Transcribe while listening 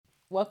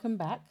welcome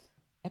back.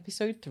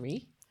 Episode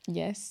 3.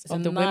 Yes, It's of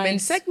a the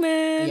women's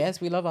segment.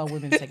 Yes, we love our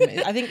women's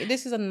segment. I think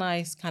this is a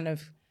nice kind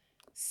of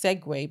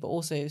segue, but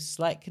also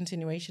slight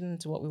continuation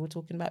to what we were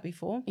talking about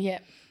before. Yeah.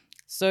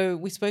 So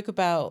we spoke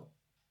about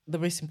the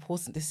most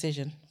important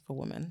decision for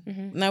women.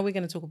 Mm-hmm. Now we're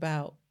going to talk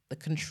about the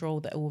control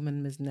that a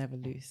woman must never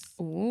lose.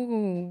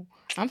 Ooh,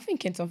 I'm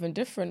thinking something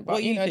different, but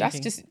What are you that's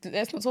thinking? just,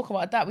 let's not talk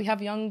about that. We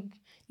have young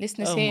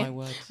listeners here. Oh my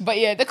word. But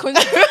yeah, the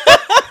control.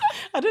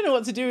 I don't know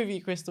what to do with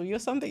you, Crystal. You're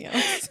something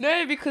else.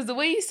 No, because the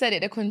way you said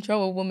it, the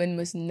control a woman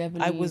must never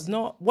lose. I was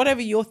not.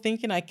 Whatever you're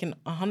thinking, I can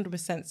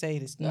 100% say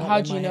this.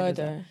 How do you know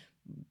though?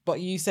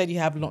 But you said you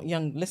have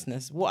young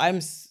listeners. What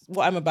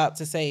I'm about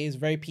to say is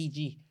very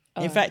PG.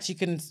 In fact, you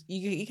can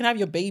have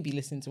your baby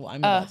listen to what I'm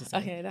about to say.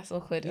 Okay, that's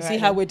awkward. You see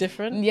how we're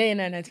different? Yeah,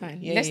 no, it's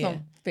fine. Let's not.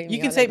 You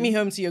can take me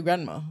home to your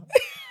grandma.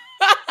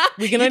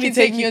 We can You only can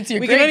take take me you. on to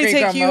your We can only take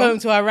you great-great-grandma. home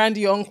to our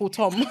randy Uncle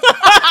Tom.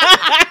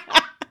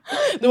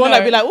 The one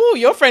that'd be like, "Oh,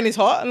 your friend is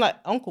hot," and like,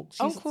 "Uncle,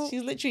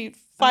 she's literally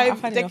I've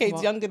 5 had enough decades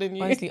of- younger than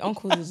you." Honestly,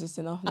 uncles is just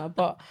enough now.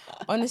 But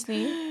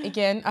honestly,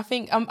 again, I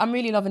think I'm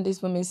really loving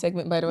this women's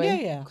segment, by the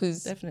way. Yeah,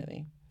 Because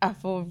definitely. I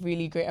feel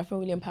really great. I feel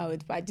really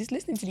empowered by just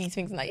listening to these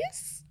things. And like,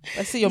 yes.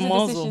 I see your These are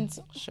muzzle. decisions.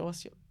 Show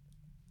us your.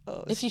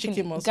 Oh, If you chicken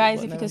can, muscle, guys, but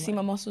if you never can see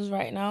mind. my muscles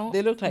right now,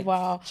 They look like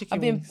wow. chicken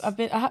wings.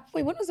 Wait,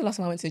 when was the last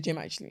time I went to the gym?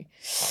 Actually,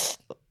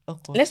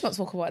 Awkward. let's not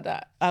talk about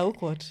that.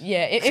 Awkward.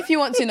 Yeah, if you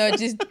want to know,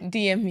 just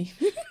DM me.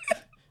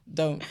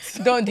 Don't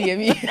DM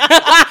me.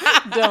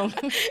 don't.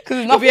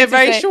 Because It'll be a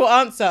very short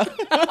answer.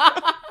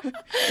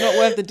 Not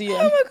worth the DM.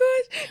 Oh my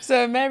gosh.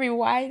 So Mary,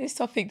 why this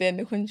topic then?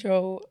 The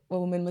control a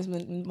woman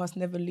must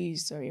never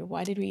lose. Sorry,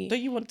 why did we?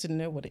 Don't you want to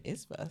know what it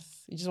is first?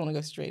 You just want to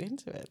go straight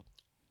into it.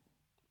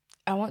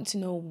 I want to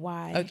know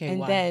why. Okay, and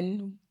why?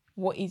 then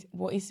what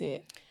is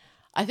it?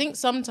 I think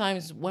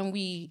sometimes when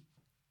we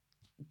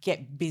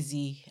get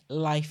busy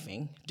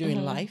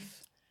doing life,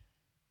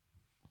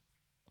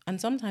 and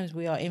sometimes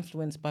we are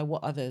influenced by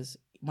what others,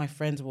 my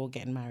friends were all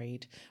getting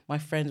married, my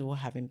friends were all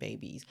having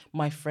babies,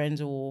 my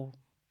friends were all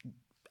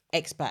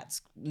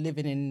expats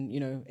living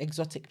in,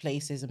 exotic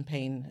places and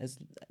paying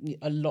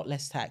a lot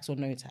less tax or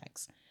no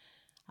tax.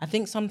 I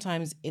think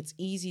sometimes it's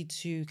easy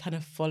to kind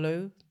of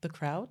follow the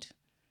crowd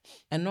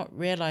and not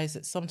realize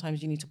that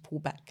sometimes you need to pull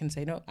back and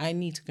say, no, I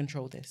need to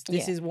control this.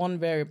 This is one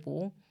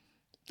variable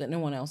that no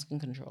one else can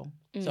control.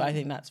 So I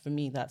think for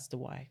me, that's the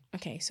why.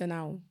 Okay, so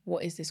now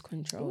what is this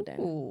control then?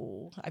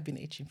 Oh, I've been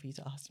itching for you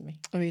to ask me.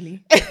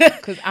 Really?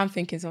 Because I'm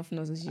thinking something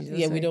else as usual.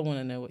 Yeah, we don't want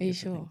to know what Are you you're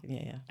sure?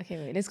 thinking. Yeah. Okay,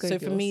 wait, let's go. So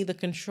with for me, yours. the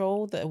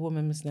control that a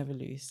woman must never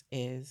lose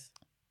is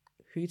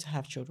who to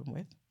have children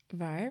with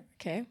Right,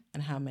 okay.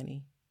 and how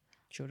many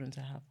children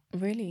to have.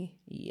 Really?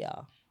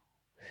 Yeah.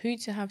 Who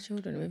to have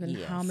children with and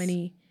how Yes.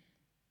 many?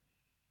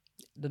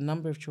 The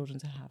number of children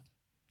to have.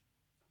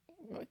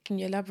 Can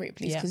you elaborate,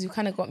 please? Yeah. Because you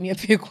kind of got me a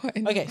big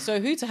one. Okay, so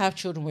who to have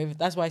children with,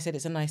 that's why I said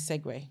it's a nice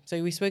segue.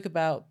 So we spoke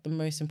about the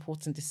most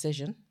important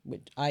decision,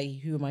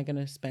 who am I going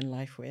to spend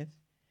life with?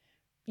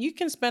 You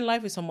can spend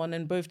life with someone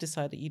and both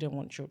decide that you don't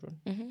want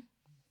children. Mm-hmm.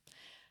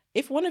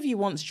 If one of you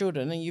wants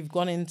children and you've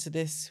gone into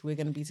this, we're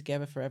going to be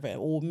together forever,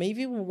 or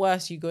maybe even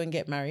worse, you go and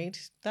get married,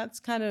 that's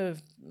kind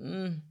of,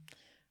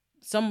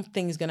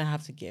 something's going to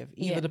have to give.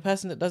 Either the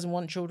person that doesn't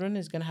want children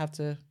is going to have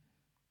to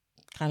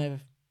kind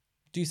of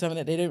do something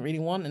that they don't really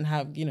want and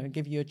have,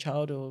 give you a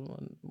child or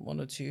one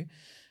or two.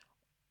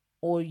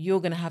 Or you're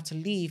going to have to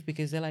leave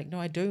because they're like, no,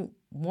 I don't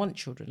want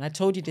children. I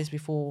told you this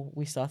before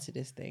we started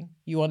this thing.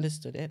 You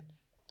understood it.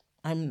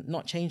 I'm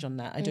not changed on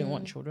that. I don't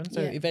want children.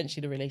 So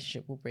eventually the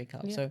relationship will break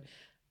up. Yeah. So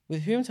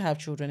with whom to have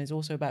children is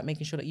also about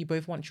making sure that you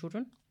both want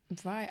children.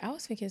 Right. I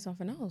was thinking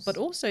something else. But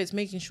also it's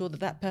making sure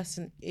that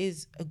person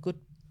is a good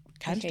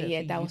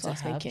candidate for you to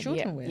have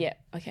children with. Yeah,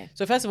 okay.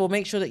 So first of all,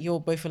 make sure that you're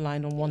both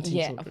aligned on wanting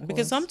children.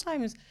 Because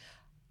sometimes,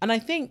 and I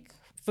think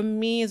for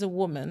me as a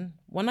woman,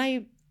 when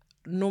I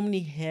normally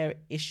hear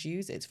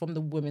issues, it's from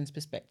the women's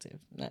perspective,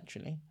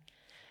 naturally.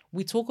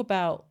 We talk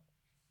about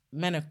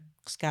men are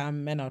scam,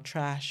 men are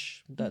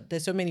trash, that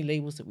there's so many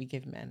labels that we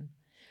give men.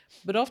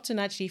 But often,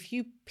 actually, if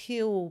you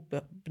peel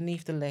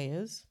beneath the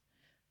layers,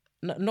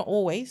 not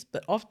always,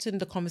 but often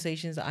the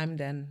conversations that I'm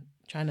then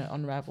trying to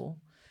unravel,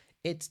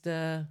 it's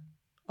so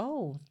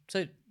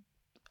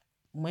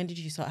when did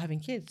you start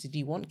having kids? Did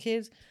you want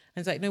kids?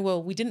 And it's like, no,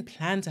 well, we didn't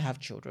plan to have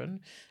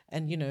children.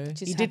 And, he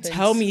did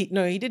tell me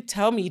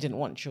he didn't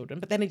want children,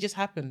 but then it just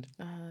happened.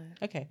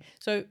 Okay.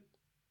 So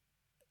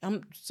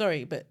I'm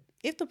sorry, but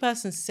if the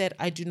person said,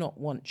 I do not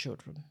want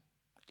children,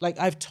 like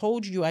I've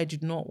told you I do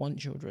not want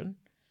children,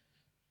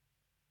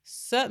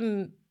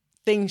 certain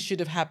things should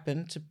have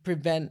happened to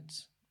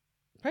prevent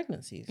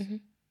pregnancies. Mm-hmm.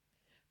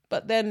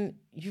 But then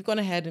you've gone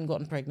ahead and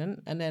gotten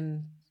pregnant, and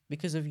then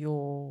because of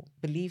your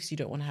beliefs, you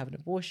don't want to have an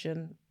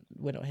abortion.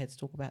 We're not here to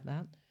talk about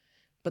that.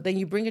 But then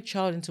you bring a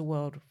child into the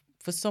world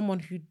for someone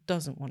who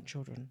doesn't want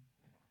children.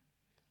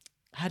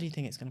 How do you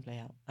think it's going to play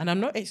out? And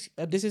I'm not,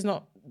 this is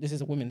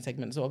a women's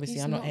segment, so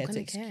obviously I'm not here to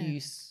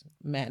excuse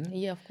men.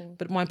 Yeah, of course.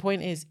 But my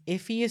point is,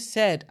 if he has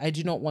said, I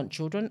do not want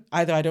children,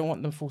 either I don't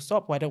want them full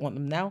stop, or I don't want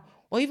them now,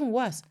 or even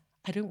worse,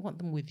 I don't want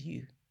them with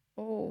you.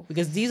 Oh.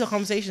 Because these are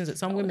conversations that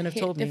some women have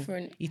told me.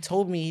 Different. He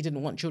told me he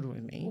didn't want children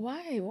with me.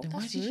 Why? What? Then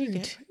why That's did rude. you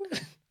get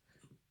pregnant?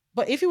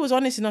 But if he was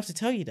honest enough to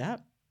tell you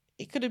that,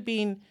 it could have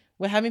been,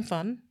 we're having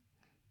fun.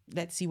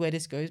 Let's see where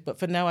this goes. But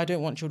for now, I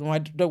don't want children. I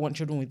don't want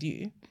children with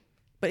you.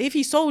 But if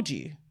he sold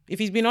you, if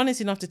he's been honest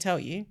enough to tell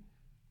you,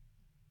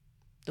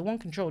 the one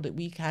control that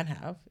we can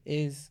have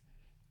is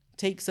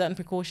take certain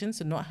precautions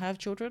to not have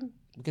children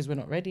because we're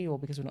not ready or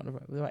because we're not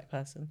the right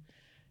person.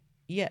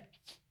 Yeah.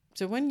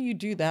 So when you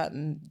do that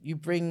and you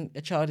bring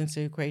a child into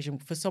the equation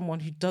for someone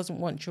who doesn't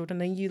want children,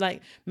 then you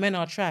like, men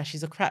are trash,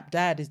 he's a crap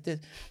dad, is this.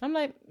 I'm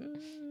like,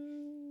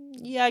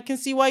 yeah, I can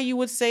see why you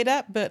would say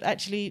that, but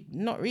actually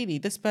not really.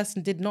 This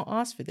person did not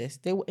ask for this.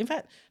 In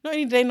fact, not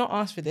only did they not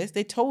ask for this,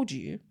 they told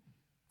you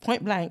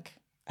point blank,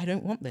 I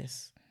don't want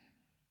this.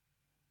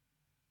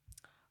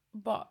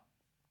 But,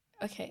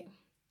 okay,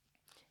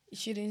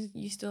 shouldn't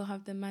you still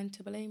have the man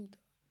to blame?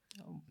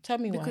 Tell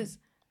me why. Because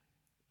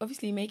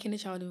obviously making a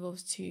child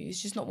involves two.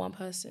 It's just not one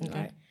person,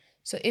 right?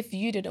 So if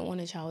you didn't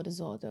want a child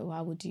as well, though, why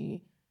would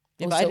you?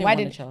 Yeah, also, why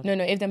did a child? No,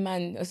 if a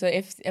man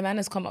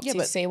has come up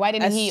to say, why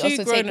didn't he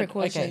also take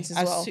precautions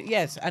as well?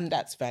 Yes, and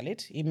that's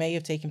valid. He may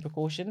have taken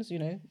precautions, you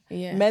know.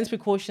 Yeah. Men's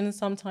precautions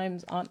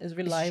sometimes aren't as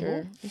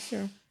reliable. It's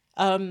true.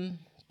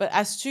 But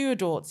as two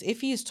adults,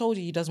 if he has told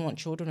you he doesn't want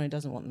children or he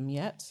doesn't want them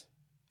yet,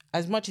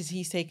 as much as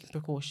he's taking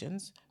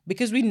precautions,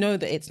 because we know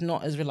that it's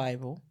not as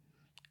reliable,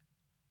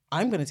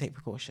 I'm going to take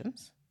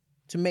precautions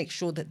to make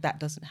sure that that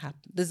doesn't happen.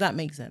 Does that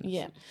make sense?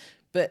 Yeah.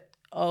 But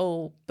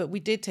we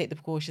did take the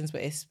precautions,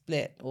 but it's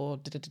split or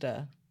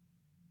da-da-da-da.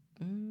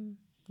 I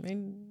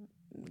mean,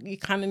 you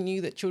kind of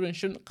knew that children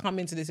shouldn't come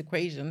into this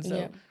equation.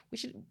 So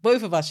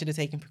both of us should have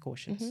taken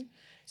precautions. Mm-hmm.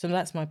 So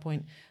that's my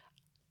point.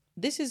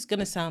 This is going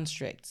to sound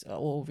strict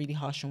or really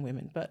harsh on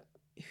women, but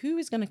who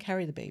is going to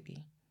carry the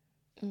baby?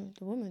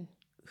 The woman.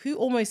 Who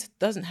almost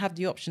doesn't have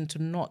the option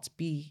to not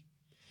be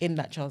in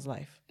that child's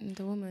life?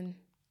 The woman.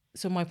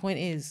 So my point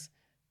is,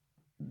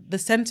 the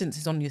sentence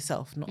is on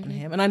yourself, not on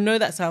him. And I know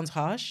that sounds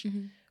harsh,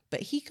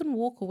 but he can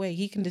walk away.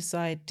 He can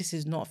decide this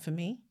is not for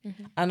me.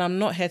 And I'm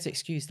not here to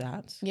excuse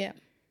that. Yeah.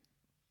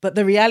 But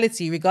the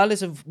reality,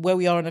 regardless of where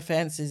we are on the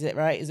fence, is it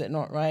right? Is it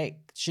not right?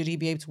 Should he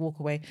be able to walk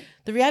away?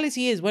 The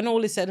reality is, when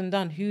all is said and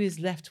done, who is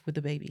left with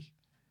the baby?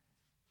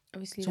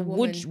 Obviously, so the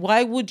woman.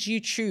 Why would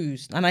you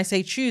choose? And I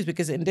say choose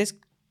because in this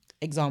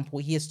example,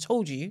 he has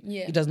told you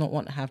he does not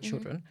want to have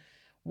children.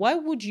 Why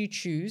would you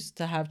choose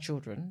to have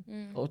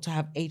children or to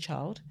have a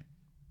child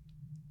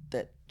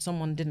that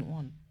someone didn't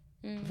want?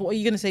 What are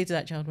you going to say to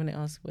that child when it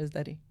asks, where's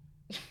daddy?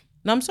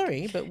 No, I'm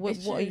sorry, but what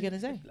are you going to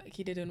say? Like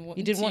he didn't want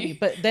you.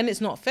 But then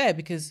it's not fair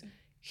because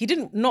he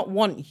didn't not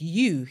want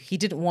you. He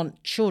didn't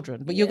want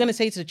children. But you're going to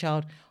say to the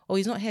child, oh,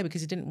 he's not here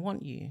because he didn't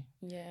want you.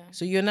 Yeah.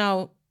 So you're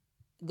now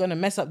going to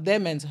mess up their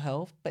mental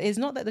health. But it's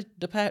not that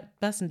the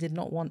person did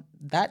not want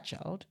that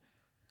child.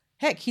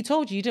 Heck, he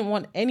told you didn't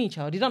want any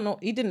child. He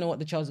didn't know what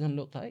the child's going to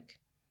look like.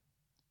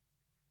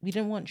 We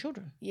didn't want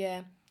children.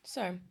 Yeah.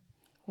 So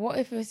what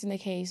if it's in the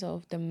case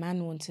of the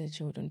man wanted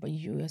children, but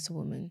you as a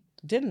woman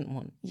didn't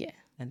want? Yeah.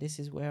 And this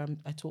is where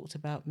I talked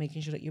about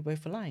making sure that you're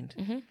both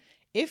aligned.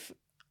 If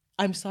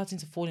I'm starting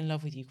to fall in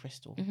love with you,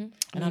 Crystal, and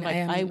I'm like,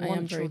 I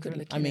want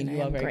children. I mean,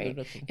 you are very good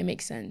looking. It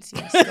makes sense.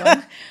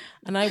 Yes.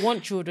 And I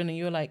want children, and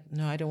you're like,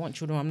 no, I don't want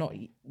children. I'm not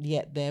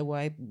yet there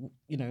where I,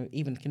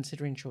 even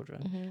considering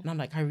children. And I'm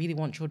like, I really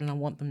want children. I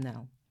want them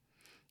now.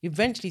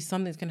 Eventually,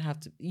 something's going to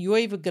have to. You're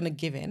either going to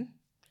give in,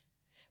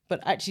 but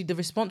actually, the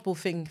responsible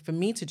thing for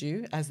me to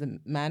do as the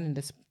man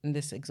in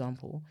this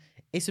example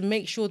is to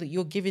make sure that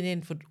you're giving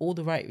in for all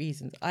the right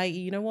reasons. I.e.,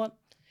 you know what?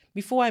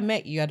 Before I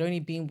met you, I'd only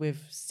been with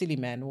silly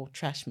men or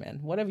trash men,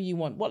 whatever you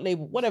want,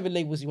 whatever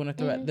labels you want to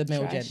throw at the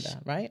male gender,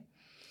 right?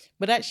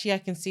 But actually, I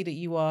can see that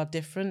you are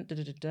different.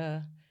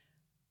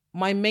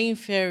 My main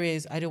fear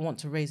is I don't want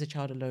to raise a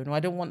child alone, or I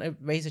don't want to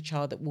raise a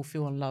child that will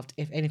feel unloved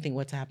if anything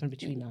were to happen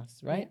between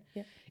us, right?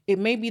 Yeah. It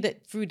may be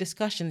that through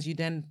discussions, you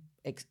then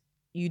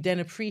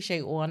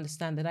appreciate or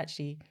understand that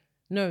actually,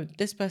 no,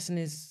 this person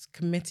is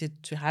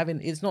committed to having,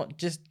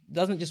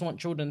 doesn't just want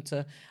children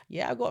to,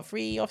 I got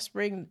 3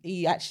 offspring.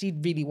 He actually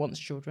really wants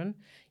children.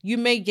 You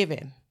may give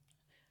in.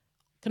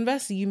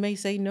 Conversely, you may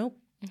say, no,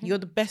 you're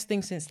the best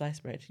thing since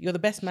sliced bread. You're the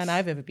best man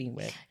I've ever been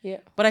with. Yeah.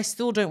 But I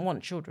still don't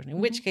want children. In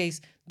which case,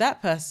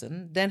 that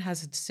person then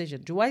has a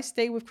decision. Do I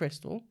stay with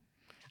Crystal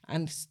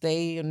and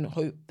stay and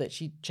hope that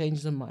she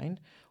changes her mind?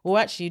 Or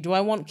actually, do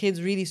I want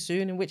kids really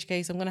soon? In which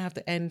case, I'm going to have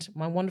to end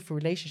my wonderful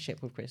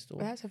relationship with Crystal.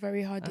 Well, that's a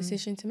very hard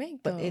decision to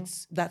make, though.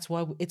 But that's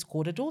why it's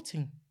called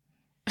adulting.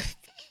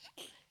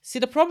 See,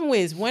 the problem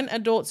is when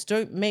adults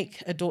don't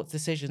make adult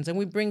decisions and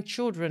we bring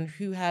children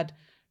who had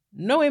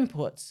no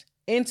input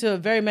into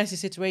very messy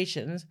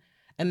situations,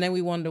 and then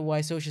we wonder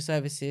why social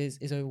services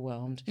is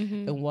overwhelmed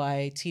and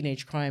why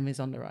teenage crime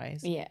is on the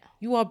rise. Yeah.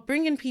 You are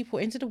bringing people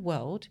into the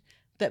world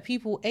that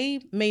people,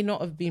 may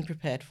not have been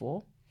prepared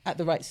for, at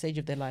the right stage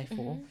of their life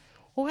for,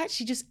 or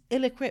actually just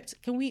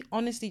ill-equipped. Can we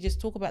honestly just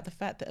talk about the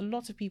fact that a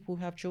lot of people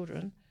who have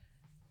children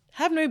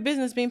have no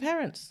business being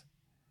parents?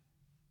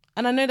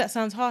 And I know that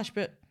sounds harsh,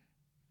 but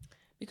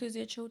Because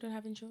they're children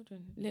having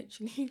children,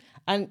 literally.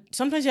 And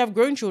sometimes you have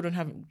grown children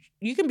having.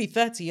 You can be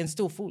 30 and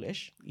still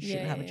foolish. You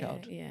shouldn't have a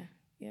child.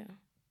 Yeah.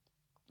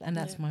 And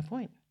that's my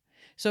point.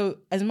 So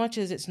as much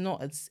as it's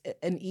not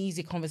an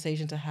easy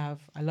conversation to have,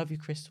 I love you,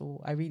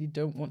 Crystal, I really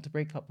don't want to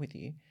break up with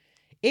you.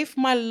 If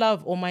my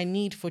love or my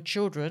need for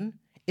children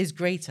is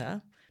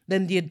greater,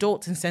 then the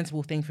adult and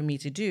sensible thing for me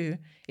to do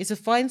is to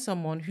find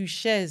someone who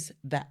shares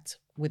that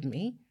with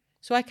me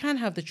so I can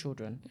have the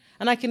children.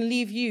 And I can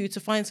leave you to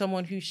find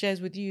someone who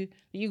shares with you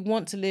that you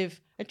want to live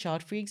a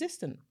child-free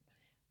existence.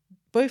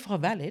 Both are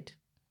valid.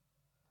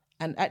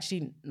 And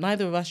actually,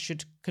 neither of us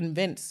should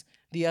convince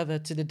the other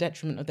to the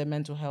detriment of their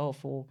mental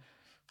health or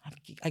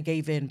I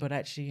gave in, but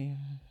actually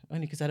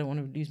only because I don't want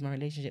to lose my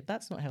relationship.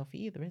 That's not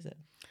healthy either, is it?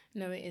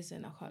 No, it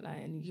isn't. I can't lie.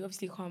 And you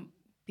obviously can't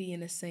be in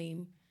the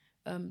same...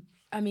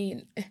 I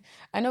mean,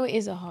 I know it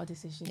is a hard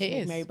decision to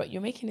get married, but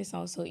you're making it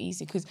sound so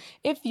easy. Because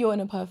if you're in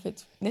a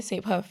perfect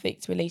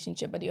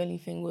relationship, but the only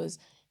thing was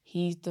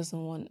he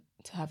doesn't want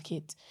to have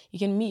kids, you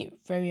can meet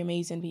very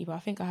amazing people.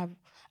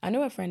 I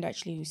know a friend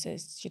actually who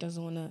says she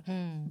doesn't want to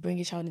bring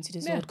a child into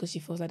this world because she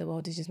feels like the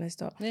world is just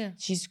messed up. Yeah.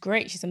 She's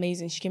great. She's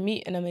amazing. She can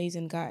meet an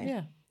amazing guy.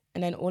 Yeah.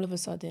 And then all of a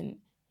sudden,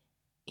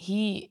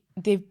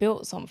 they've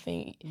built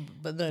something.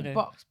 But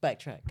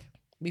backtrack.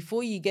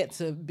 Before you get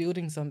to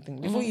building something,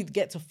 before you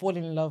get to fall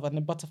in love and the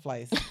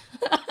butterflies,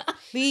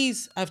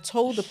 please, I've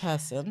told the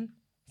person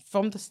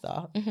from the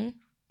start,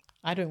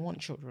 I don't want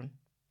children.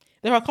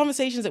 There are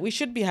conversations that we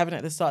should be having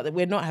at the start that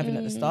we're not having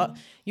at the start.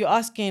 You're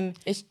asking,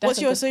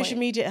 what's your social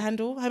media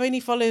handle? How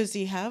many followers do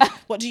you have?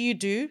 What do you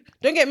do?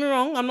 Don't get me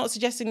wrong. I'm not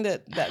suggesting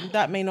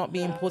that may not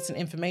be important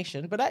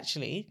information. But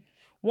actually,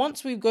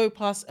 once we go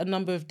past a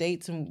number of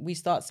dates and we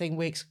start saying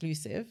we're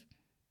exclusive,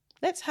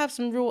 let's have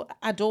some real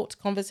adult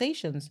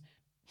conversations.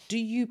 Do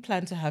you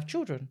plan to have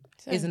children?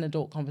 Is an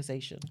adult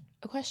conversation.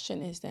 The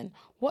question is then,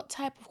 what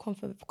type of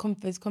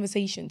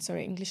conversation?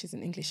 Sorry, English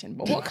isn't English,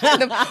 but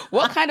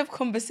what kind of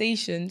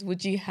conversations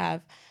would you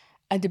have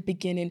at the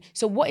beginning?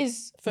 So what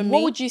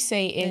would you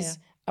say is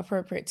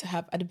appropriate to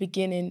have at the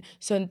beginning?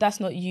 So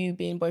that's not you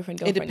being boyfriend,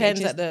 girlfriend. It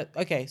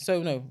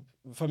depends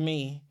for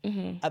me,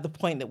 at the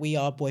point that we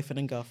are boyfriend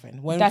and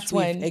girlfriend, when that's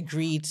we've when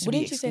agreed to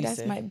be exclusive. Wouldn't you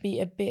say that might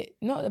be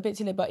not a bit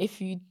too late, but if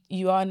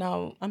you are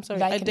now... I'm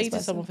sorry, I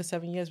dated someone for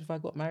 7 years before I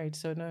got married,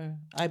 so no.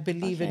 I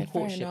believe in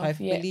courtship. I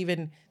believe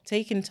in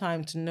taking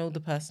time to know the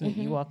person that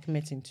you are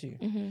committing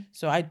to.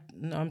 So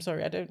I'm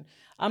sorry,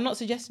 I'm not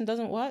suggesting it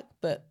doesn't work,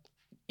 but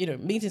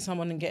meeting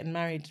someone and getting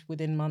married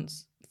within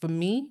months, for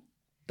me,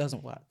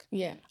 doesn't work.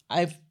 Yeah.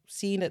 I've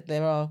seen that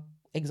there are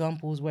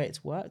examples where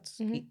it's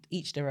worked,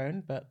 each their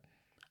own, but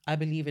I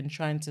believe in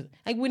trying to...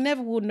 we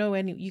never will know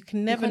you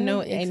can never know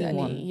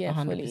anyone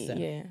 100%.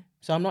 Yeah.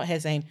 So I'm not here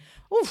saying,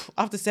 oof,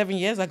 after 7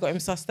 years, I got him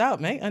sussed out,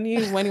 mate. I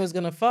knew when he was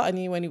going to fart. I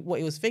knew what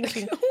he was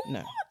thinking.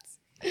 No.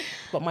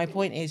 But my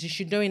point is, you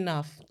should know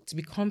enough to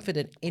be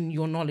confident in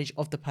your knowledge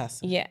of the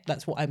person. Yeah.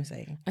 That's what I'm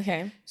saying.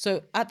 Okay.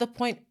 So at the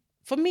point,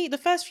 for me, the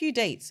first few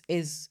dates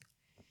is,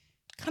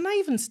 can I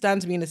even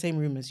stand to be in the same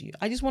room as you?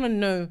 I just want to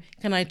know,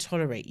 can I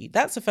tolerate you?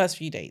 That's the first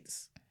few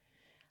dates.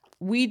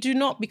 We do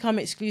not become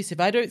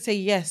exclusive. I don't say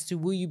yes to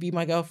will you be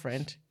my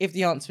girlfriend if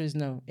the answer is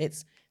no.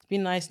 It's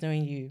been nice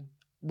knowing you.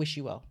 Wish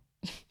you well.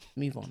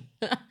 Move on.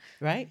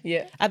 Right?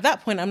 Yeah. At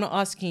that point, I'm not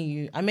asking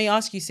you. I may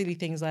ask you silly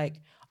things like,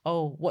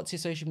 oh, what's your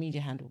social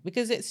media handle?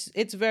 Because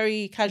it's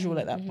very casual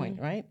at that point,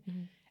 right?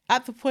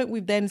 At the point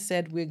we've then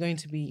said we're going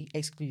to be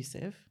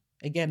exclusive.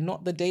 Again,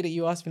 not the day that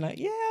you ask me like,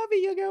 yeah, I'll be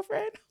your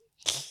girlfriend.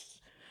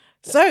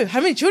 So how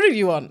many children do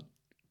you want?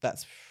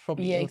 That's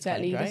probably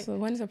exactly. Time, right?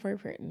 When's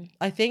appropriate?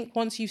 I think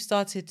once you've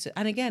started to,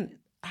 and again,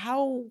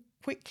 how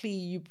quickly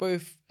you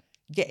both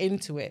get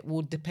into it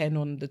will depend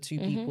on the two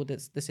people,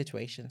 the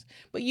situations.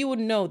 But you would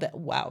know that,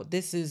 wow,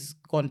 this has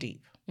gone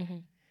deep.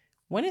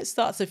 When it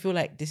starts to feel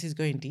like this is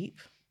going deep,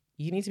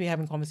 you need to be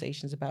having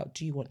conversations about,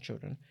 do you want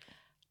children?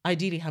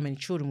 Ideally, how many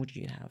children would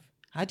you have?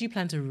 How do you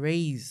plan to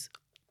raise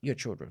your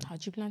children? How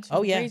do you plan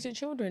to raise your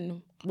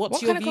children? What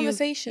kind of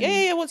conversation?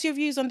 Yeah. What's your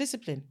views on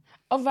discipline?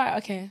 Oh, right,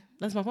 okay.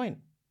 That's my point.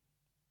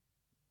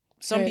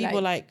 Some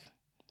people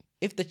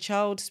if the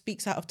child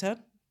speaks out of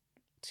turn,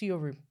 to your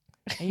room.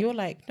 And you're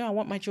like, no, I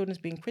want my children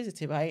to be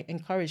inquisitive. I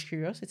encourage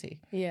curiosity.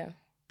 Yeah.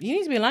 You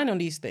need to be aligned on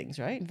these things,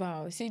 right?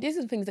 Wow. See, these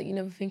are things that you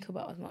never think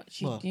about as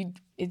much.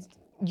 It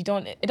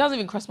doesn't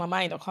even cross my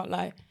mind, I can't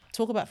lie.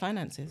 Talk about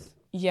finances.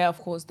 Yeah, of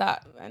course,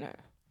 that, I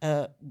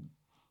know.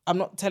 I'm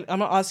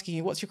not asking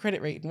you, what's your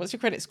credit rating? What's your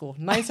credit score?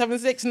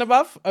 976 and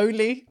above?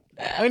 Only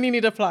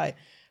need apply.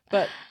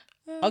 But,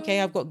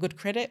 okay, I've got good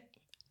credit.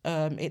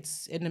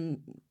 It's in the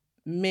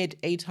mid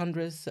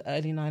 800s,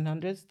 early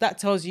 900s. That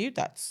tells you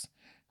that's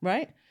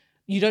right.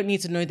 You don't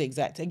need to know the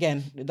exact.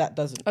 Again, that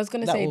doesn't. I was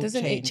going to say,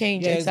 doesn't it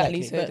change? Yeah,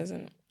 exactly. So it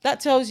doesn't. That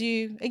tells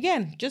you,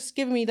 again, just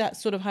giving me that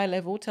sort of high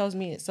level tells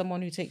me it's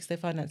someone who takes their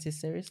finances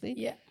seriously.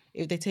 Yeah.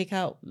 If they take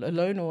out a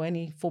loan or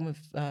any form of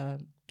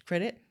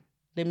credit,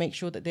 they make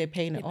sure that they're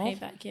paying it off. Pay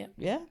back, yeah.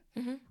 Yeah.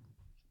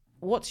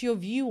 What's your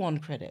view on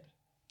credit?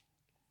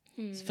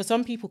 For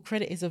some people,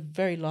 credit is a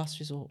very last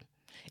resort.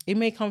 It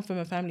may come from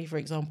a family, for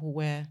example,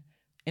 where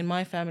in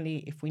my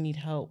family, if we need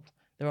help,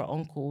 there are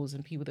uncles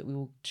and people that we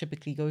will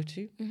typically go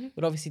to.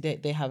 But obviously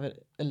they have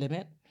a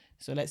limit.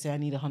 So let's say I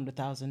need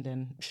 100,000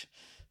 and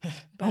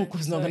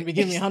uncle's not going to be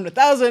giving me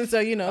 100,000. So,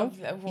 you know,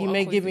 he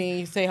may give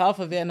me, say, half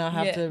of it and I'll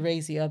have to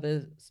raise the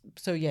others.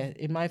 So yeah,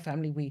 in my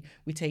family,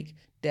 we take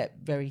debt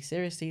very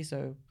seriously.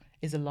 So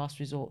it's a last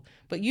resort.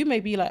 But you may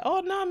be like, oh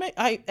no,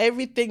 mate,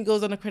 everything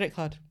goes on a credit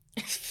card.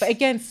 But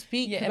again,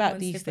 speak about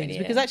these things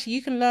because actually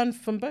you can learn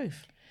from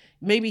both.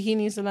 Maybe he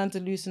needs to learn to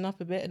loosen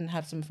up a bit and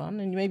have some fun,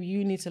 and maybe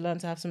you need to learn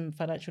to have some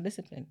financial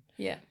discipline.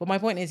 Yeah. But my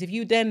point is, if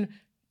you then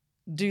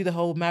do the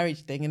whole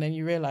marriage thing and then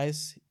you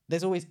realize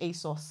there's always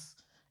ASOS,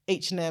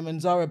 H&M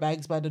and Zara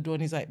bags by the door,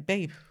 and he's like,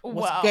 babe,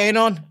 what's going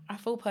on? I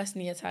feel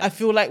personally attacked. I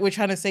feel like we're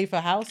trying to save a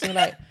house, and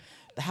like,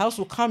 the house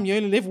will come, you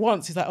only live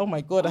once. He's like, oh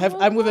my God,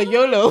 I'm with a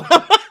YOLO.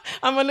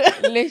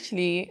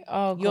 Literally,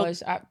 oh gosh,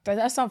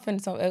 that's something.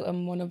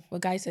 One of a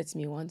guy said to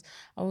me once.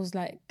 I was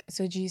like,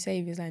 "So do you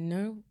save?" He's like,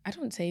 "No, I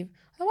don't save."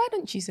 Like, why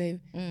don't you save?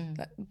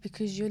 Like,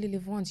 because you only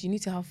live once. You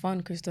need to have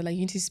fun, Crystal. Like,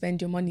 you need to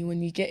spend your money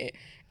when you get it.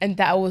 And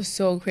that was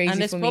so crazy for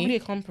me. And there's probably a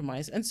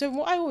compromise. And so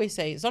what I always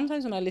say,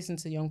 sometimes when I listen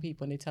to young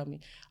people and they tell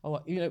me,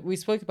 oh, you know, we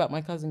spoke about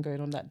my cousin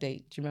going on that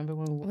date. Do you remember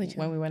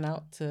when we went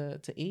out to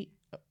eat?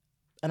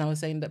 And I was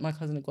saying that my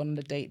cousin had gone on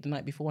a date the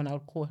night before and I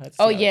would call her to see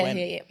how it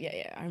went.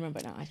 Yeah. I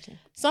remember now, actually.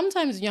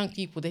 Sometimes young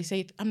people, they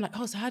say, I'm like,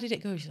 oh, so how did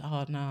it go? She's like,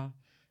 oh,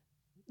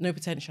 no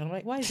potential. I'm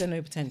like, why is there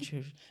no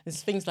potential?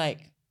 There's things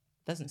like,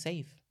 doesn't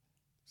save.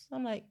 So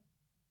I'm like,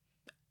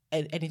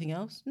 anything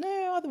else?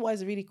 No,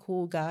 otherwise a really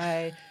cool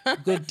guy,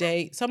 good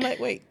date. So I'm like,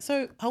 wait,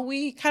 so are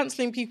we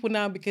cancelling people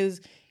now because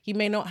he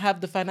may not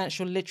have the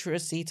financial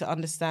literacy to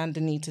understand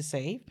the need to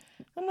save?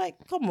 I'm like,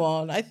 come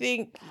on, I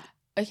think...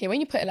 Okay, when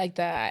you put it like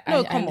that, I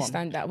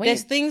understand that.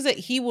 There's things that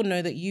he will know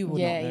that you will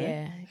not know.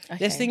 Yeah. Okay.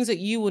 There's things that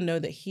you will know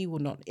that he will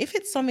not. If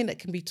it's something that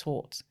can be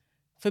taught,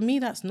 for me,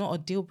 that's not a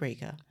deal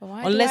breaker.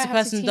 Unless a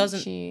person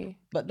doesn't. You?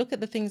 But look at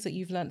the things that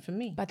you've learned from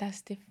me. But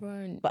that's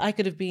different. But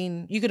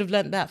you could have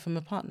learned that from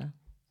a partner.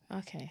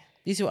 Okay.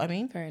 You see what I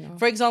mean? Fair enough.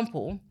 For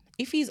example,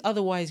 if he's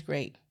otherwise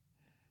great,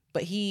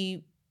 but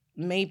he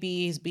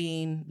maybe has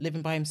been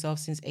living by himself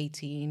since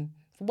 18,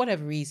 for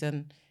whatever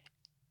reason,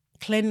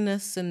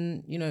 cleanliness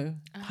and, you know,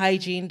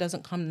 hygiene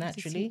doesn't come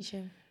naturally.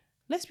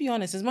 Let's be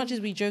honest, as much as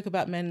we joke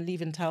about men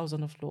leaving towels on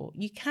the floor,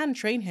 you can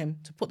train him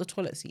to put the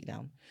toilet seat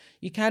down.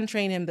 You can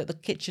train him that the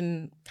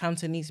kitchen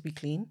counter needs to be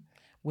clean.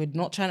 We're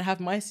not trying to have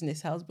mice in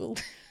this house,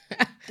 but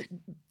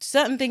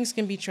certain things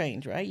can be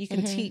trained, right? You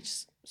can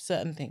teach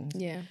certain things.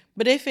 Yeah.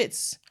 But if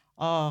it's,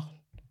 all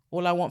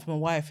I want from a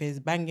wife is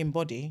banging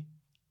body,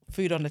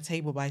 food on the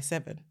table by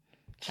 7,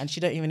 and she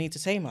don't even need to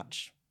say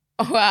much.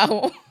 Oh,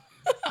 wow.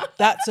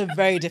 That's a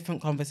very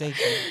different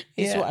conversation.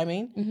 You see what I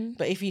mean?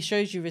 But if he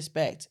shows you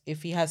respect,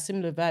 if he has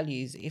similar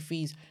values, if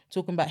he's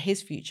talking about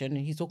his future and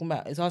he's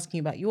asking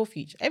about your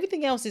future,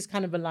 everything else is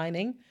kind of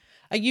aligning.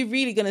 Are you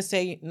really going to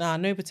say, nah,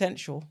 no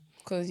potential?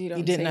 Because you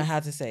didn't know how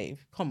to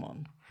save. Come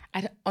on.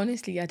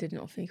 Honestly, I did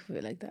not think of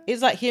it like that.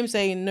 It's like him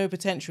saying no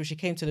potential. She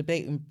came to the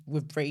date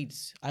with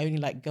braids. I only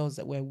like girls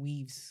that wear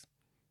weaves.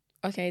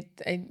 Okay,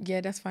 yeah,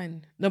 that's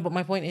fine. No, but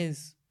my point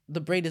is the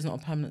braid is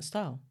not a permanent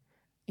style.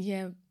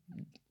 Yeah.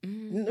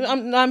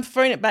 I'm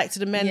throwing it back to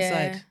the men's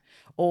side.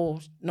 Or,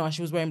 no,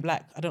 she was wearing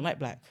black. I don't like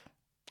black.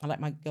 I like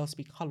my girls to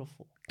be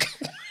colourful.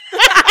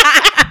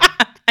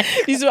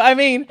 You see what I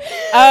mean?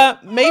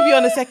 Maybe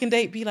on a second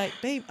date, be like,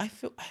 babe, I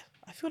feel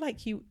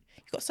like you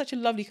got such a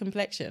lovely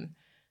complexion.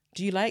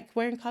 Do you like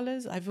wearing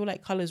colours? I feel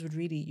like colours would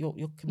really, your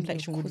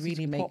complexion would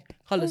really make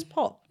colours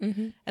pop.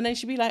 And then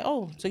she'd be like,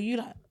 oh, so you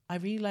like, I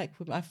really like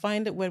women. I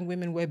find that when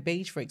women wear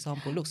beige, for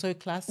example, it looks so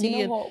classy.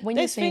 You know what? When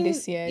you're saying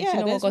this, do you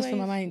know what goes through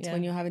my mind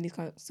when you're having these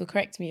kind of... So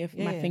correct me if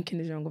my thinking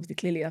is wrong. Obviously,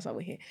 clearly that's why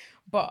we're here.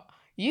 But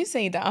you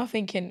saying that, I'm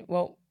thinking,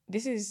 well,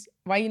 this is...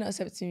 Why are you not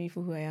accepting me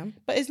for who I am?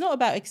 But it's not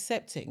about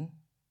accepting.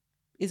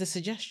 It's a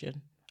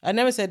suggestion. I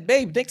never said,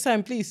 babe, next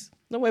time, please,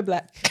 don't wear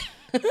black.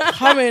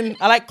 Come in.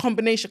 I like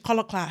combination,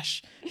 color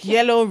clash.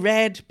 Yellow,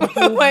 red,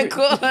 purple. Oh my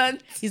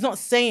God. He's not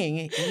saying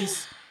it.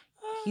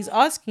 He's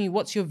asking you,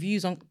 what's your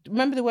views on...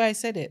 Remember the way I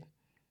said it?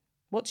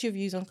 What's your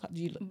views on...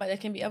 But there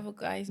can be other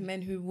guys,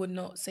 men who would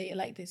not say it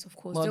like this, of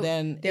course. Well,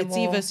 then it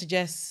either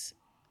suggests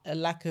a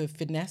lack of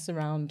finesse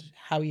around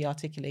how he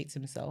articulates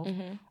himself,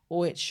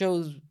 or it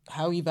shows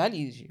how he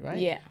values you, right?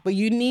 Yeah. But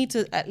you need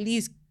to at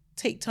least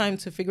take time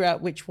to figure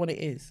out which one it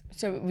is.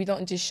 So we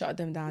don't just shut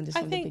them down.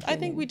 I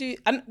think we do.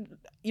 And,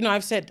 you know,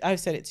 I've said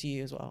it to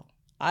you as well.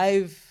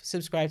 I've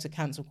subscribed to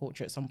cancel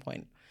culture at some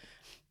point.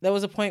 There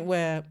was a point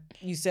where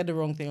you said the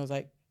wrong thing. I was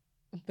like,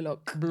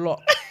 block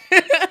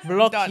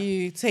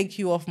you, take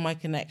you off my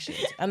connections.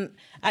 And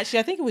actually,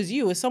 I think it was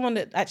you. It was someone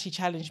that actually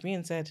challenged me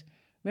and said,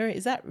 Mary,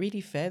 is that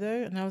really fair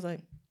though? And I was like,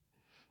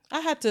 I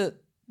had to,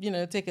 you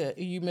know, take a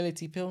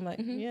humility pill. I'm like,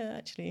 yeah,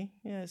 actually,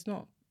 yeah, it's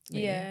not.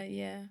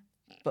 Yeah.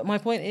 But my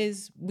point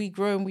is, we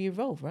grow and we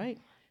evolve, right?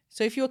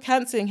 So if you're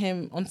cancelling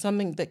him on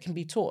something that can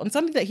be taught, on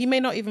something that he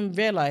may not even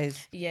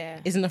realise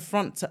is an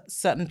affront to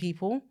certain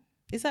people,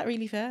 is that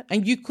really fair?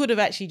 And you could have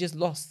actually just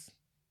lost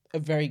a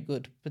very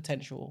good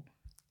potential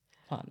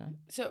partner.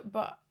 So,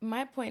 but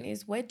my point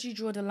is, where do you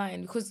draw the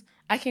line? Because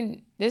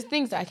there's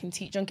things that I can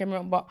teach, don't get me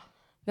wrong, but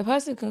the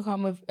person can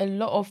come with a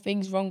lot of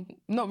things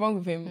not wrong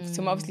with him.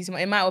 So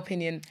obviously, in my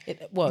opinion,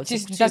 it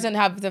just doesn't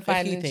have the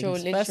financial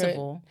literacy. First of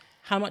all,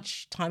 how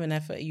much time and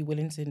effort are you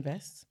willing to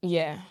invest?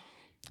 Yeah.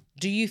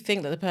 Do you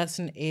think that the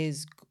person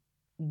is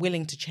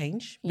willing to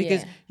change?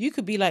 Because you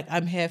could be like,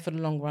 I'm here for the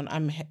long run.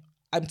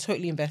 I'm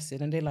totally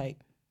invested, and they're like,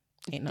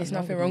 there's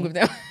nothing wrong with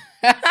them.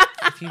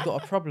 If you've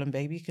got a problem,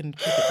 baby, you can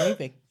keep it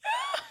moving.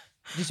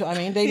 Do you see what I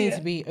mean? They need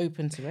to be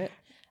open to it.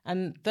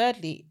 And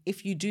thirdly,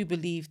 if you do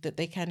believe that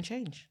they can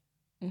change,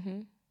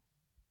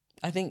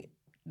 I think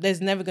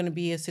there's never going to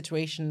be a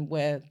situation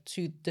where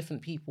two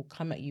different people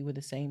come at you with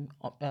the same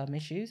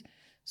issues.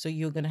 So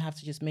you're going to have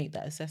to just make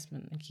that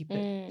assessment and keep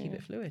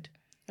it fluid.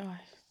 Oh,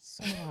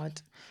 so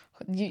hard.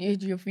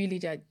 You've really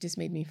just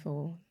made me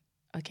feel,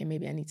 okay,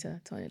 maybe I need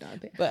to tone it down a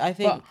bit. But I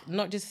think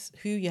not just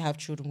who you have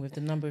children with,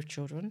 the number of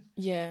children.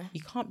 Yeah.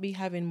 You can't be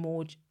having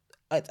more.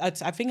 I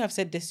think I've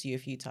said this to you a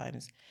few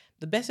times.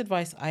 The best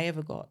advice I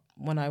ever got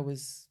when I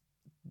was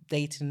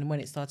dating and when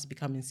it started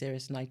becoming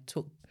serious, and I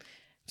took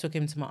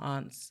him to my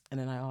aunt's, and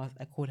then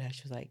I called her.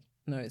 She was like,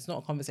 "No, it's not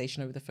a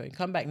conversation over the phone.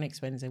 Come back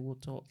next Wednesday, we'll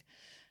talk."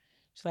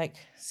 She's like,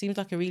 "Seems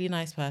like a really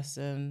nice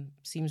person.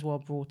 Seems well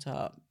brought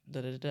up."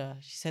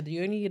 She said,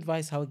 "The only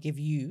advice I would give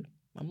you,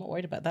 I'm not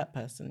worried about that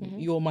person.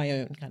 You're my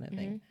own kind of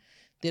thing.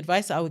 The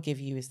advice I would give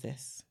you is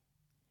this: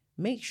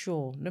 make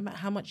sure, no matter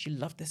how much you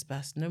love this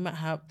person, no matter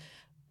how,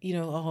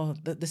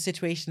 the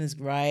situation is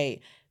right,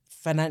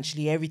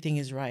 financially everything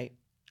is right.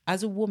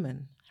 As a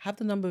woman, have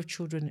the number of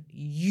children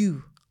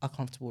you are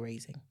comfortable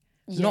raising,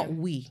 not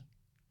we."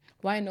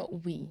 Why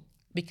not we?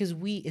 Because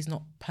we is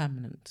not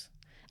permanent.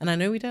 And I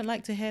know we don't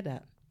like to hear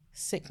that.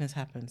 Sickness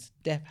happens,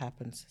 death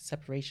happens,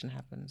 separation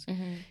happens.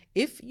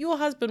 If your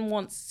husband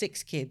wants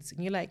 6 kids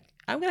and you're like,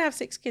 I'm going to have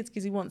 6 kids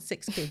because he wants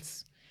 6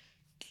 kids,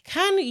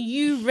 can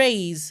you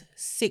raise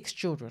 6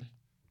 children?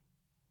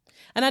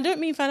 And I don't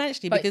mean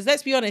financially, because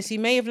let's be honest, he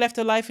may have left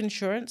a life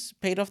insurance,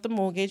 paid off the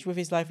mortgage with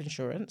his life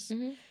insurance.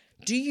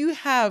 Do you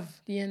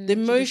have the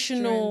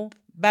emotional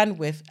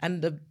bandwidth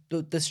and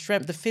the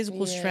strength, the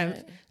physical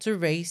strength to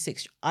raise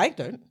 6? I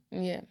don't.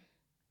 Yeah.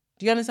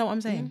 Do you understand what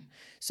I'm saying?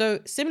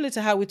 So similar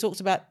to how we talked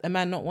about a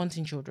man not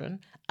wanting children,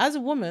 as a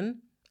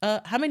woman,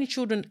 how many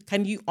children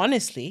can you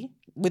honestly,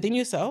 within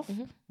yourself,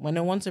 when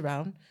no one's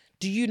around,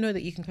 do you know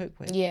that you can cope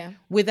with? Yeah.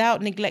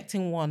 Without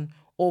neglecting one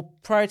or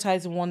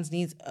prioritizing one's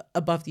needs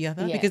above the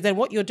other? Because then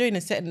what you're doing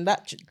is setting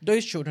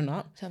those children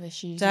up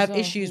to have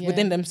issues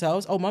within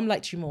themselves. Oh, mum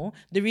liked you more.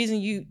 The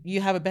reason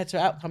you have a better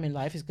outcome in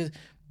life is because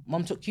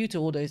mum took you to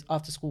all those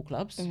after school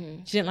clubs.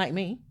 She didn't like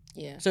me.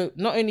 Yeah. So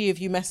not only have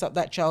you messed up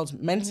that child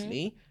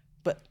mentally,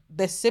 but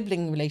their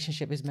sibling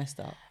relationship is messed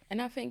up.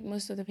 And I think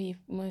most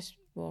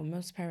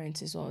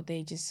parents as well,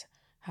 they just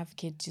have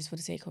kids just for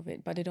the sake of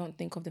it, but they don't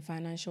think of the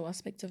financial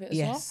aspect of it as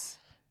well.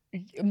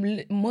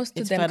 Most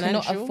of them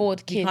cannot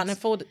afford kids. You can't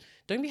afford.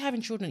 Don't be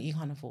having children that you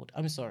can't afford.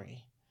 I'm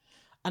sorry.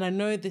 And I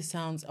know this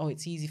sounds,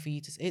 it's easy for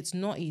you to say. It's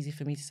not easy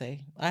for me to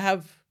say. I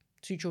have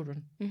 2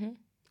 children.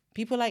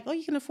 People are like,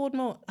 you can afford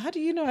more. How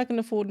do you know I can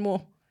afford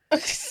more?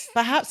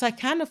 Perhaps I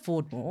can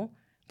afford more.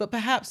 But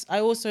perhaps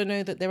I also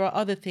know that there are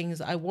other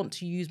things I want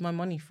to use my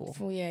money for.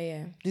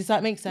 Does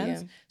that make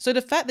sense? Yeah. So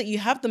the fact that you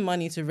have the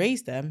money to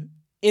raise them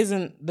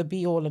isn't the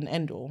be all and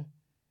end all.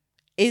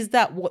 Is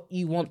that what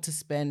you want to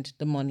spend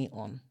the money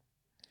on?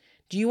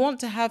 Do you want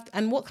to have,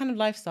 and what kind of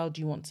lifestyle do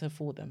you want to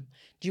afford them?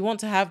 Do you want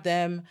to have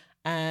them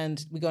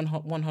and we go on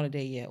one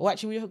holiday a year? Or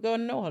actually we go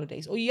on no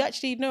holidays? Or you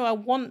actually, no, I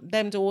want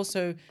them to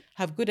also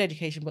have good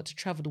education, but to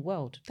travel the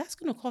world. That's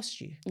going to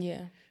cost you.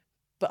 Yeah.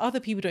 But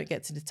other people don't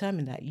get to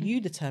determine that. You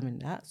determine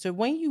that. So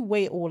when you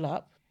weigh it all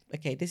up,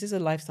 okay, this is a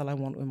lifestyle I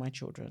want with my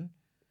children,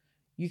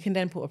 you can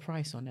then put a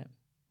price on it.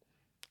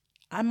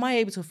 Am I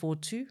able to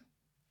afford 2,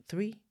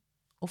 3,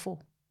 or 4?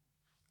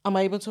 Am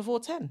I able to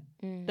afford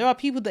 10? There are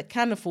people that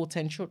can afford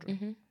 10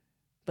 children,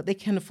 but they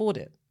can afford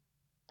it.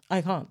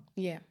 I can't.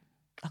 Yeah.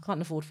 I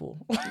can't afford 4.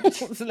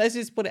 So let's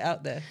just put it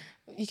out there.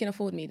 You can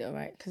afford me though,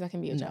 right? Because I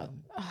can be your child.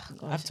 Oh,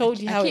 I've told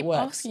you how it works.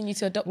 I keep asking you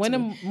to adopt me. When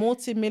a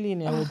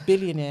multi-millionaire or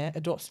billionaire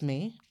adopts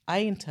me, I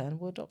in turn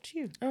will adopt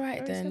you. All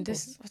right. Very then.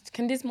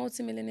 Can this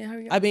multi-millionaire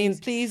hurry up? I mean,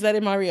 please let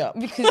him hurry up.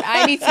 Because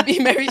I need to be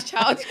Mary's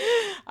child.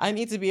 I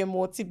need to be a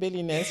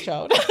multi-billionaire's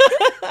child.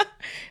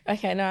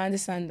 Okay, no, I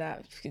understand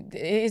that. It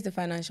is the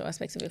financial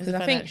aspect of it. Because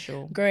I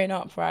think growing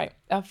up, right,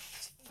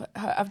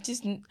 I've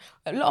just,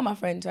 a lot of my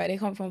friends, right, they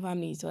come from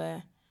families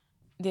where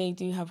they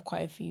do have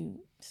quite a few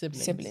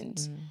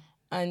siblings.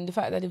 And the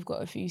fact that they've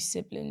got a few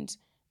siblings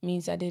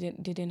means that they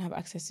didn't have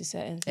access to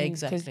certain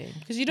things. Exactly.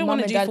 Because you don't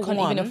want to do for one. Mum and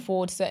dad can't even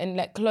afford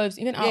certain clothes,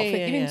 even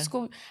outfits, even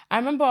school. I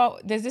remember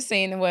there's this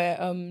saying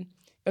where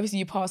obviously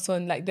you pass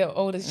on the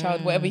oldest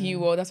child, whatever you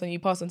were, that's when you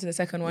pass on to the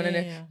second one. And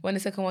then when the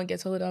second one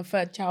gets older,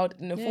 third child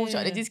and the fourth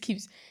child, it just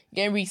keeps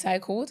getting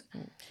recycled.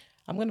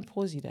 I'm going to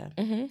pause you there.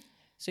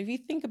 So if you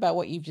think about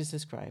what you've just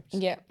described,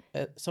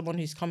 someone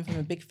who's come from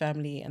a big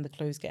family and the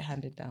clothes get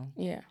handed down.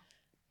 Yeah.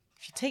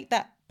 If you take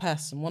that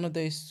person, one of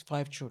those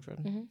 5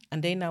 children,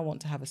 and they now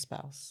want to have a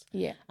spouse,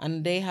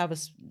 and they have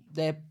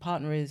their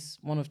partner is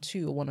one of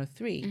 2 or one of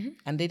 3,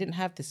 and they didn't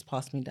have this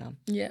pass me down.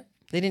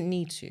 They didn't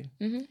need to.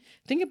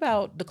 Think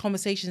about the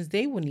conversations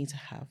they will need to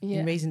have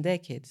in raising their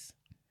kids.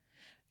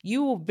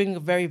 You will bring a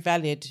very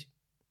valid,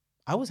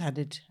 I was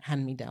handed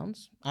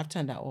hand-me-downs. I've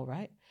turned out all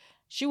right.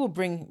 She will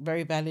bring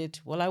very valid,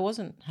 well, I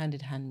wasn't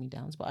handed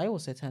hand-me-downs, but I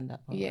also turned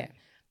out all right.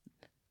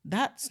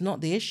 That's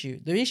not the issue.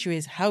 The issue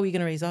is, how are we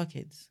going to raise our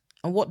kids?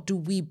 And what do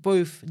we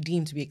both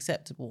deem to be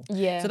acceptable?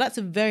 So that's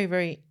a very,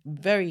 very,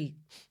 very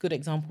good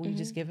example you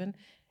just given.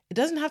 It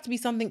doesn't have to be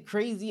something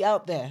crazy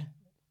out there.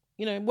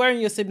 You know,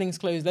 wearing your siblings'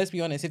 clothes, let's be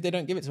honest, if they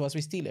don't give it to us,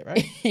 we steal it,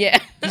 right?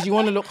 Because you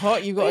want to look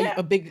hot. You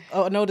got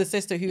an older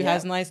sister who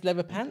has nice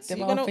leather pants.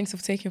 There are things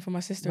of taking from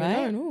my sister.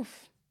 Right?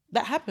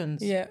 That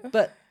happens.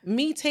 But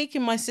me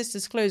taking my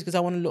sister's clothes because I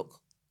want to look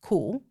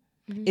cool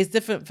is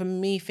different from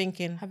me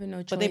thinking, having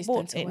no choice, but they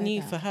bought it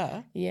new for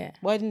her.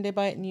 Why didn't they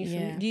buy it new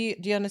for me?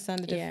 Do you understand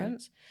the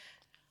difference?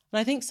 And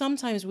I think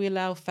sometimes we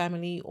allow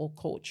family or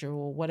culture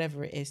or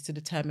whatever it is to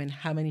determine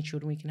how many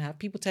children we can have.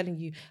 People telling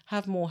you,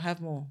 have more.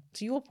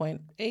 To your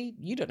point, A,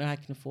 you don't know how I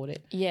can afford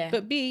it.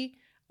 But B,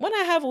 when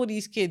I have all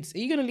these kids, are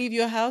you going to leave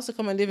your house to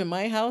come and live in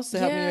my house to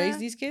help me raise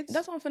these kids?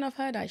 That's one thing I've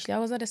heard, actually. I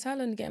was at a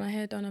salon getting my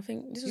hair done. I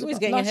think this was always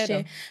getting last your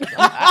year. hair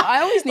done.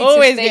 I always need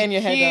always to stay getting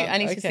your cute. hair done. I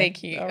need to stay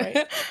cute. All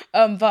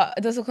right. But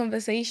there's a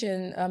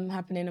conversation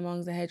happening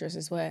amongst the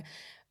hairdressers where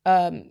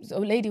so a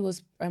lady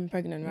was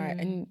pregnant, right?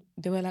 And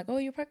they were like, oh,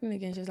 you're pregnant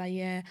again? She was like,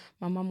 yeah,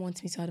 my mum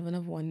wants me to have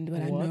another one. And they were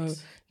like, no,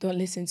 don't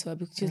listen to her.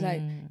 Because she was like,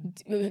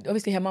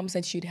 obviously her mum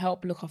said she'd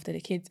help look after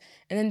the kids.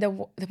 And then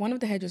one of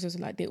the hairdressers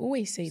was like, they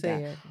always say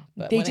that.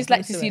 They just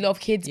like to see a lot of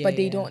kids, but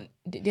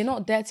they're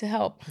not there to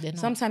help.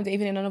 Sometimes they're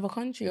even in another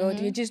country or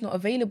they're just not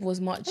available as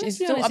much. It's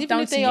still up even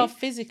down if to they you. are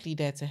physically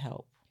there to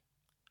help.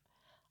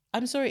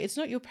 I'm sorry, it's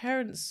not your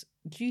parents'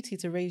 duty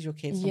to raise your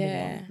kids,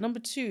 number one. Number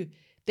two,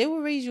 they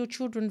will raise your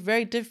children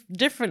very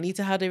differently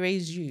to how they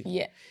raised you.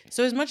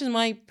 So as much as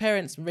my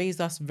parents raised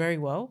us very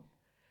well,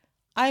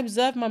 I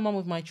observe my mum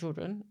with my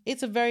children.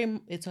 It's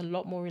a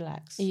lot more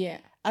relaxed.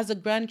 As a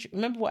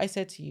remember what I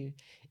said to you.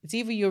 It's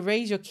either you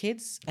raise your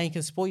kids and you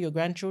can spoil your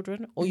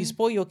grandchildren, or you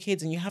spoil your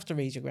kids and you have to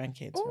raise your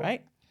grandkids,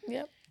 right?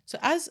 So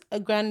as a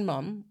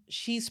grandmum,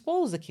 she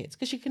spoils the kids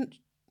because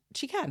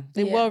she can.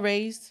 They're well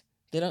raised.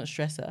 They don't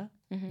stress her.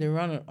 They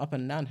run up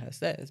and down her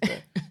stairs,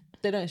 but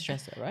they don't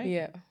stress her,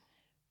 right?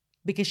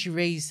 Because she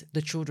raised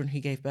the children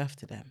who gave birth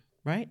to them,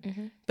 right?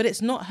 But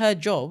it's not her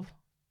job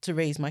to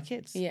raise my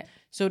kids.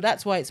 So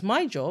that's why it's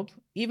my job,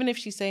 even if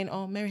she's saying,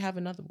 oh, Mary, have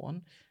another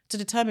one, to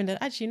determine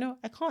that actually, no,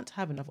 I can't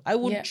have another one. I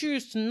will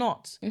choose to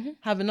not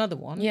have another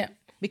one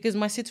because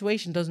my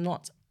situation does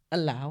not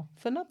allow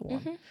for another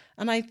one.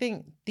 And I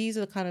think these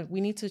are the kind of,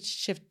 we need to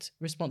shift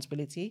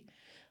responsibility.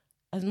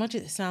 As much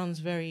as it sounds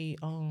very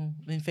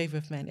in favor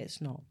of men, it's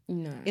not.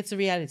 No. It's a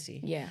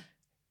reality.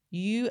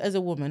 You as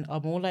a woman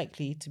are more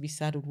likely to be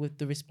saddled with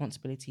the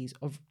responsibilities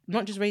of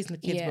not just raising the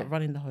kids, but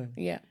running the home.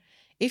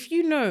 If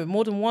you know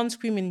more than one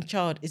screaming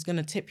child is going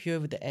to tip you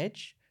over the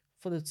edge,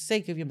 for the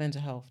sake of your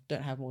mental health,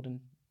 don't have more than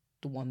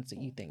the ones that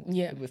you think.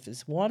 If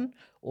it's 1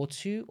 or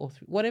 2 or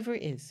 3, whatever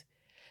it is.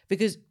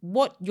 Because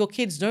what your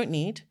kids don't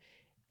need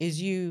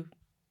is you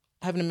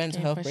having a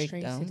mental health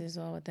breakdown, as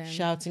well with them.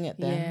 Shouting at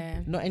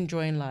them, not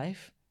enjoying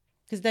life.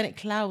 Because then it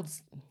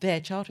clouds their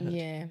childhood.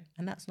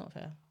 And that's not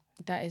fair.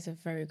 That is a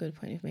very good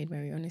point you've made,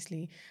 Mary.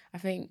 Honestly, I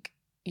think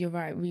you're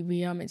right.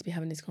 We are meant to be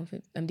having these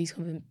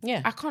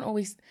I can't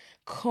always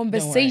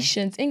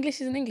conversations. English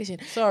isn't English.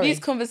 Sorry.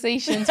 These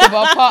conversations with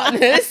our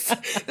partners.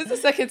 This is the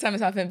second time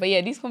it's happened, but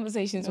these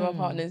conversations with our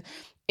partners,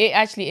 it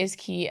actually is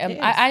key.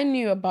 I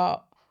knew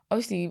about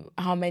obviously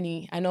how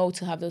many I know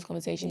to have those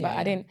conversations, but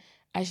I didn't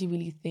actually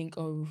really think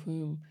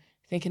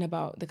thinking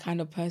about the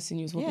kind of person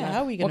you was talking about.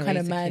 How are we going to what kind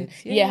raise of man?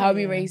 Kids? How are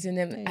we raising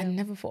them? I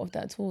never thought of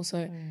that at all.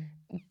 So.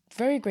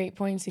 Very great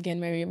points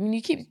again, Mary. I mean,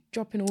 you keep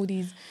dropping all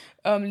these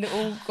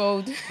little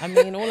gold. I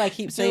mean, all I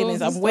keep saying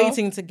is I'm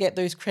waiting to get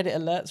those credit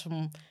alerts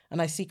from,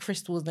 and I see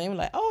Crystal's name,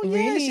 like, oh yeah,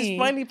 really? She's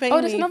finally paying me.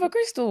 Oh, there's another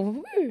Crystal.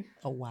 Woo.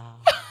 Oh wow.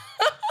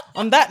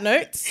 On that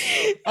note,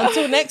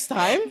 until next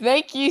time.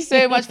 Thank you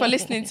so much for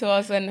listening to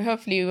us, and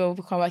hopefully we'll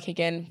come back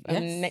again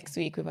next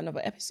week with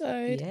another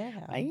episode.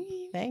 Bye.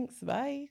 Thanks. Bye.